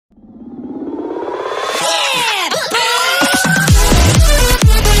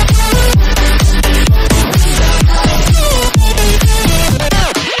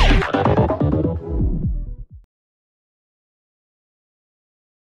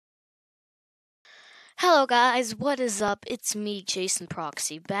Hello guys, what is up? It's me, Jason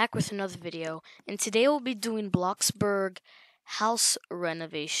Proxy, back with another video, and today we'll be doing Bloxburg house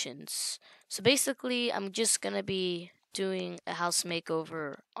renovations. So basically, I'm just gonna be doing a house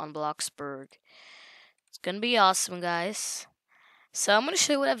makeover on Bloxburg. It's gonna be awesome, guys. So I'm gonna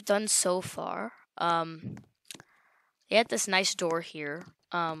show you what I've done so far. They had this nice door here.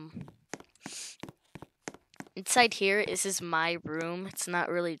 Inside here, this is my room. It's not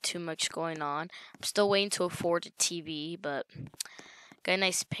really too much going on. I'm still waiting to afford a TV, but got a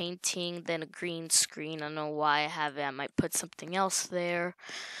nice painting, then a green screen. I don't know why I have it. I might put something else there.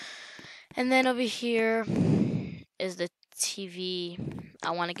 And then over here is the TV.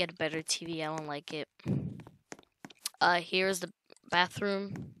 I want to get a better TV. I don't like it. Here's the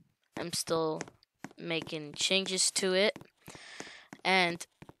bathroom. I'm still making changes to it. And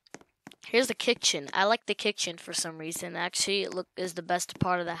here's the kitchen. I like the kitchen for some reason. Actually, it is the best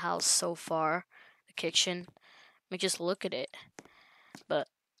part of the house so far. The kitchen. Let me just look at it. But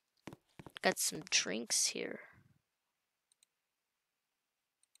got some drinks here.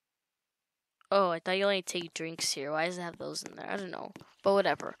 Oh, I thought you only take drinks here. Why does it have those in there? I don't know. But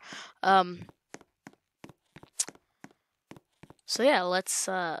whatever. So yeah, let's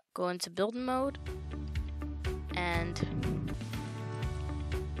go into build mode. And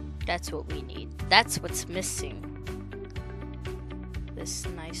that's what we need. That's what's missing. This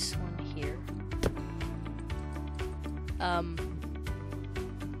nice one here.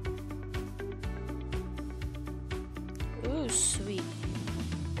 Ooh, sweet.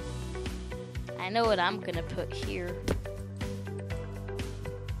 I know what I'm gonna put here.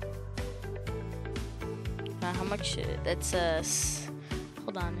 How much? That's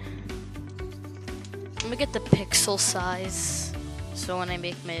hold on. Let me get the pixel size. So when I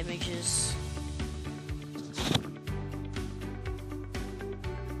make my images.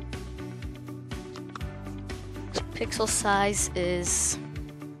 Pixel size is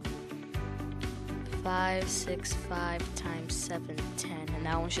 565 times 710, and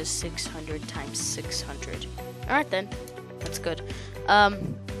that one's just 600 times 600. Alright then, that's good.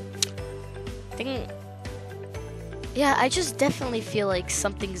 Yeah, I just definitely feel like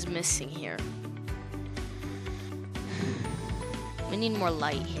something's missing here. We need more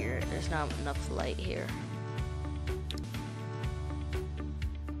light here. There's not enough light here.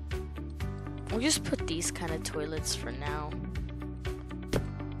 We'll just put these kind of toilets for now.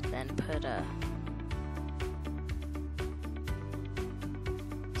 Then put a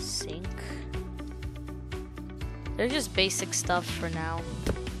sink. They're just basic stuff for now.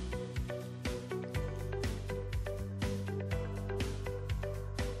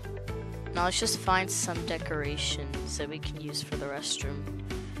 Now let's just find some decorations that we can use for the restroom.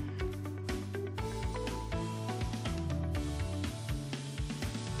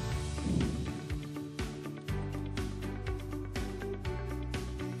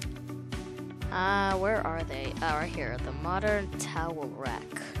 Where are they? Oh, right here. The modern towel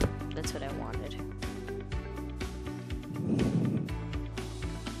rack. That's what I wanted.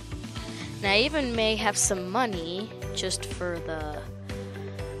 Now I even may have some money just for the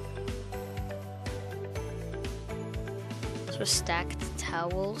stacked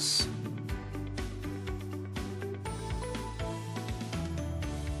towels.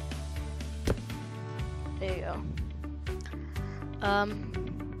 There you go.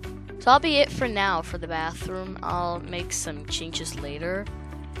 So that'll be it for now for the bathroom. I'll make some changes later.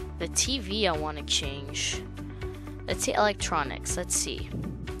 The TV I want to change. Let's see electronics. Let's see.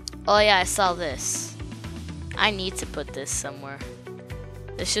 Oh yeah, I saw this. I need to put this somewhere.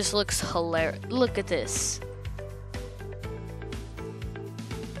 This just looks hilarious. Look at this.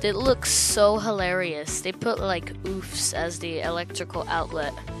 It looks so hilarious. They put like oofs as the electrical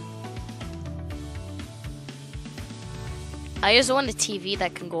outlet. I just want a TV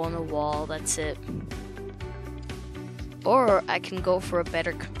that can go on the wall, that's it. Or I can go for a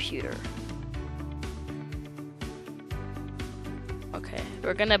better computer. Okay,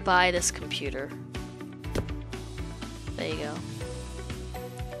 we're gonna buy this computer. There you go.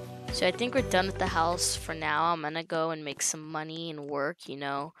 So I think we're done with the house for now. I'm gonna go and make some money and work, you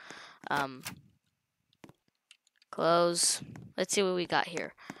know. Close. Let's see what we got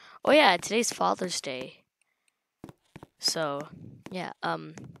here. Oh yeah, today's Father's Day. So, yeah,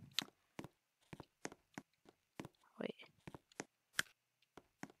 wait.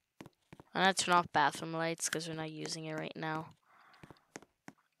 I'm gonna turn off bathroom lights because we're not using it right now.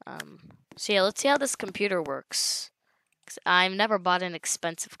 So yeah, let's see how this computer works. I've never bought an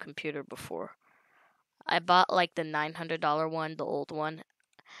expensive computer before. I bought like the $900 one, the old one,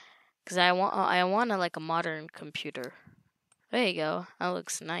 because I want like a modern computer. There you go. That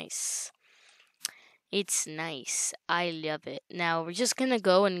looks nice. It's nice. I love it. Now we're just gonna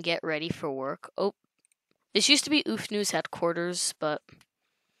go and get ready for work. Oh, this used to be Oof News headquarters, but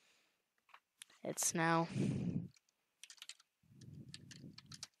it's now.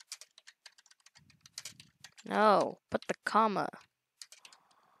 No, put the comma.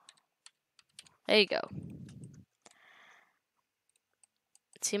 There you go.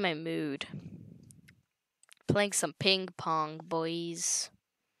 Let's see my mood. Playing some ping pong, boys.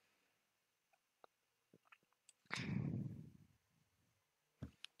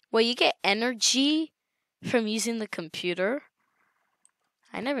 Well, you get energy from using the computer?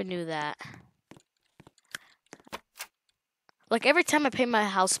 I never knew that. Like, every time I pay my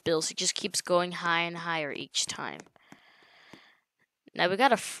house bills, it just keeps going higher and higher each time. Now, we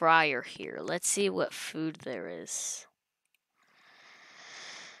got a fryer here. Let's see what food there is.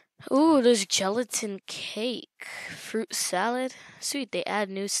 Ooh, there's gelatin cake. Fruit salad. Sweet, they add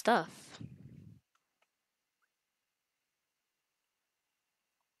new stuff.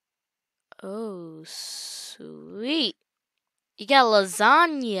 Oh, sweet. You got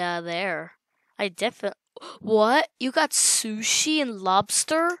lasagna there. I definitely... What? You got sushi and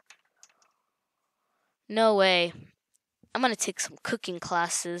lobster? No way. I'm gonna take some cooking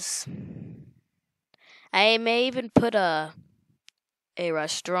classes. I may even put a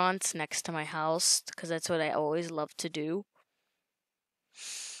restaurant next to my house, because that's what I always love to do.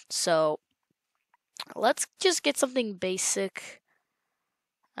 So, let's just get something basic.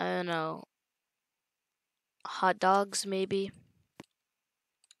 I don't know. Hot dogs, maybe.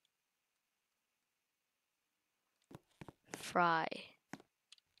 Fry.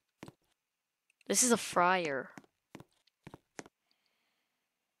 This is a fryer.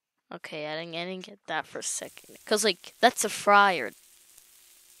 Okay, I didn't get that for a second. Because, like, that's a fryer.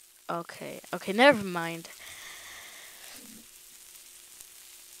 Okay, never mind.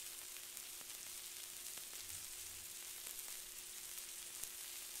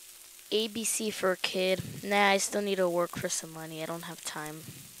 ABC for a kid. Nah, I still need to work for some money. I don't have time.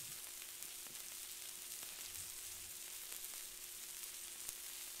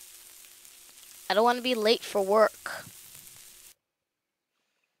 I don't want to be late for work.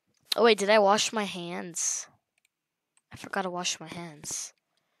 Oh, wait, did I wash my hands? I forgot to wash my hands.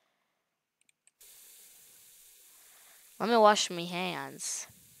 Let me wash my hands.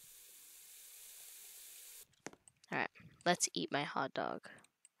 Alright, let's eat my hot dog.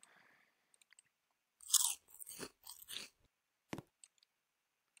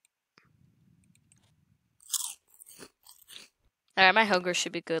 Alright, my hunger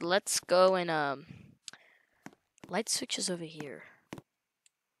should be good. Let's go and, light switch is over here.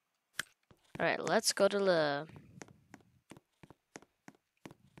 Alright, let's go to the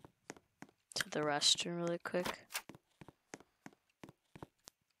restroom really quick.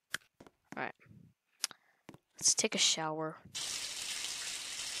 Alright. Let's take a shower.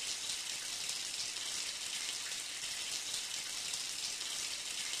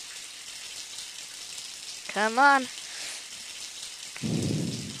 Come on.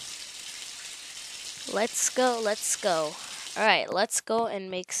 Let's go. Alright, let's go and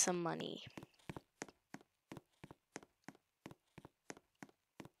make some money.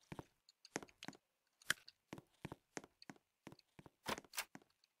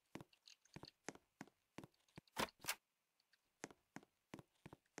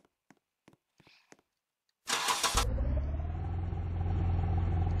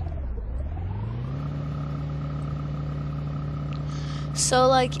 So,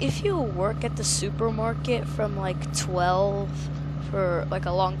 like, if you work at the supermarket from, like, 12 for, like,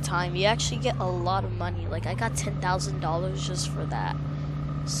 a long time, you actually get a lot of money. Like, I got $10,000 just for that.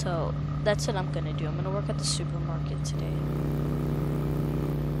 So, that's what I'm gonna do. I'm gonna work at the supermarket today.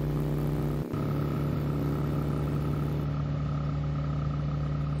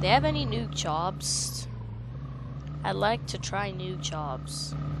 They have any new jobs? I'd like to try new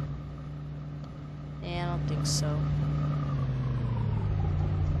jobs. Yeah, I don't think so.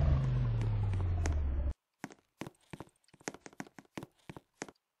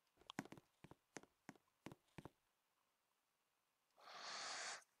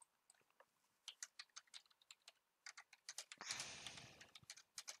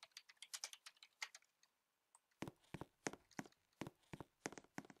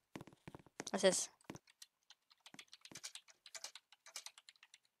 What's this?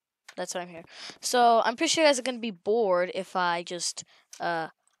 That's why I'm here. So, I'm pretty sure you guys are gonna be bored if I just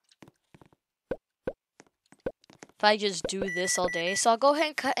do this all day. So, I'll go ahead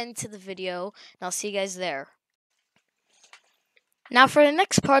and cut into the video, and I'll see you guys there. Now, for the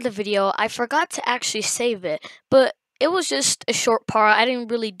next part of the video, I forgot to actually save it, but it was just a short part. I didn't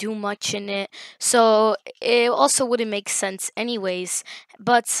really do much in it, so it also wouldn't make sense anyways.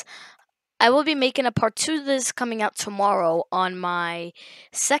 But I will be making a part 2 of this coming out tomorrow on my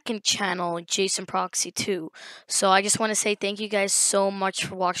second channel, Jason Proxy 2. So I just want to say thank you guys so much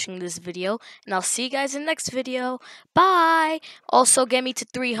for watching this video, and I'll see you guys in the next video. Bye! Also, get me to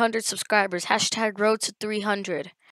 300 subscribers. Hashtag road to 300.